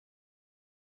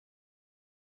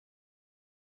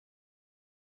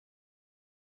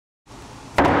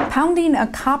Pounding a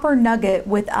copper nugget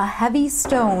with a heavy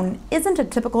stone isn't a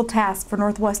typical task for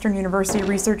Northwestern University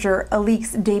researcher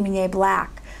Alix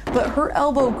Damier-Black, but her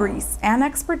elbow grease and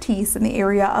expertise in the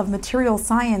area of material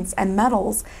science and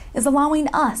metals is allowing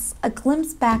us a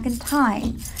glimpse back in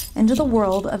time into the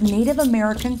world of Native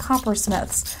American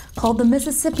coppersmiths called the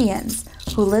Mississippians,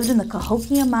 who lived in the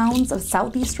Cahokia Mounds of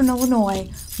southeastern Illinois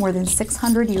more than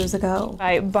 600 years ago.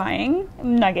 By buying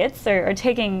nuggets or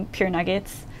taking pure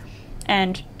nuggets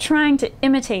and trying to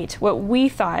imitate what we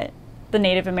thought the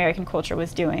Native American culture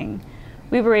was doing,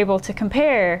 we were able to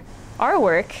compare our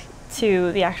work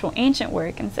to the actual ancient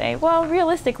work and say, well,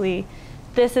 realistically,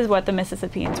 this is what the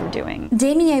Mississippians were doing.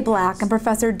 Damier-Black and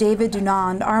Professor David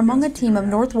Dunand are among a team of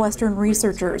Northwestern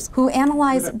researchers who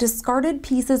analyzed discarded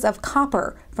pieces of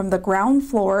copper from the ground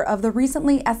floor of the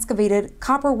recently excavated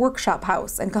Copper Workshop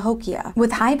House in Cahokia.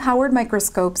 With high-powered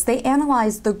microscopes, they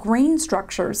analyzed the grain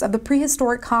structures of the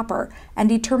prehistoric copper and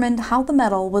determined how the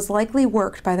metal was likely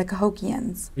worked by the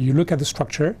Cahokians. You look at the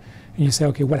structure and you say,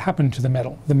 okay, what happened to the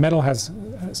metal? The metal has,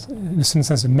 in a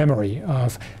sense, a memory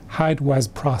of how it was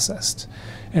processed.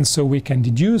 And so we can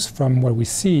deduce from what we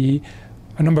see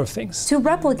a number of things. To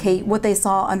replicate what they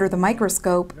saw under the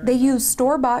microscope, they used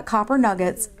store-bought copper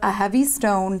nuggets, a heavy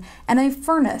stone, and a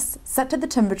furnace set to the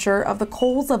temperature of the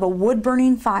coals of a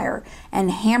wood-burning fire,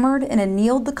 and hammered and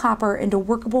annealed the copper into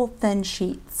workable thin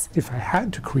sheets. If I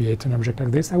had to create an object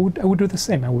like this, I would do the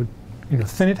same. I would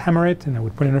thin it, hammer it, and I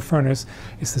would put it in a furnace.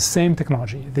 It's the same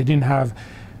technology. They didn't have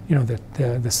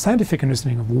the scientific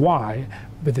understanding of why,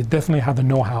 but they definitely had the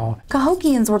know-how.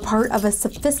 Cahokians were part of a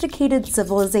sophisticated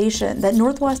civilization that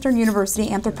Northwestern University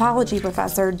anthropology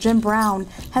professor Jim Brown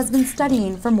has been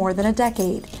studying for more than a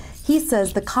decade. He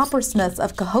says the coppersmiths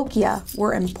of Cahokia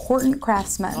were important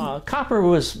craftsmen. Copper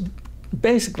was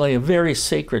basically a very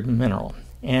sacred mineral,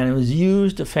 and it was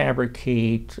used to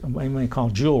fabricate what you might call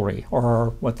jewelry,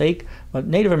 or what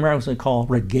Native Americans would call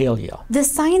regalia.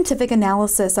 This scientific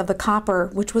analysis of the copper,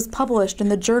 which was published in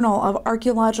the Journal of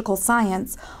Archaeological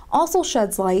Science, also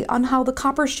sheds light on how the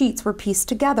copper sheets were pieced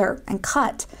together and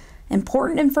cut.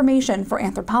 Important information for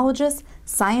anthropologists,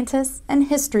 scientists, and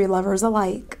history lovers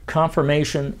alike.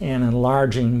 Confirmation and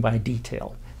enlarging by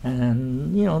detail.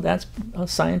 And that's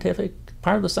a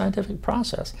part of the scientific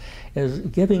process, is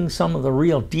giving some of the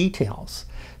real details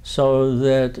so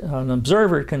that an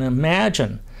observer can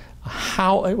imagine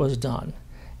how it was done,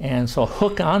 and so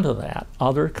hook onto that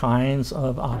other kinds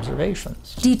of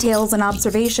observations. Details and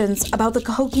observations about the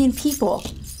Cahokian people,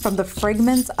 from the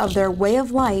fragments of their way of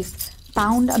life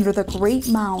found under the great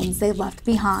mounds they left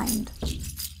behind.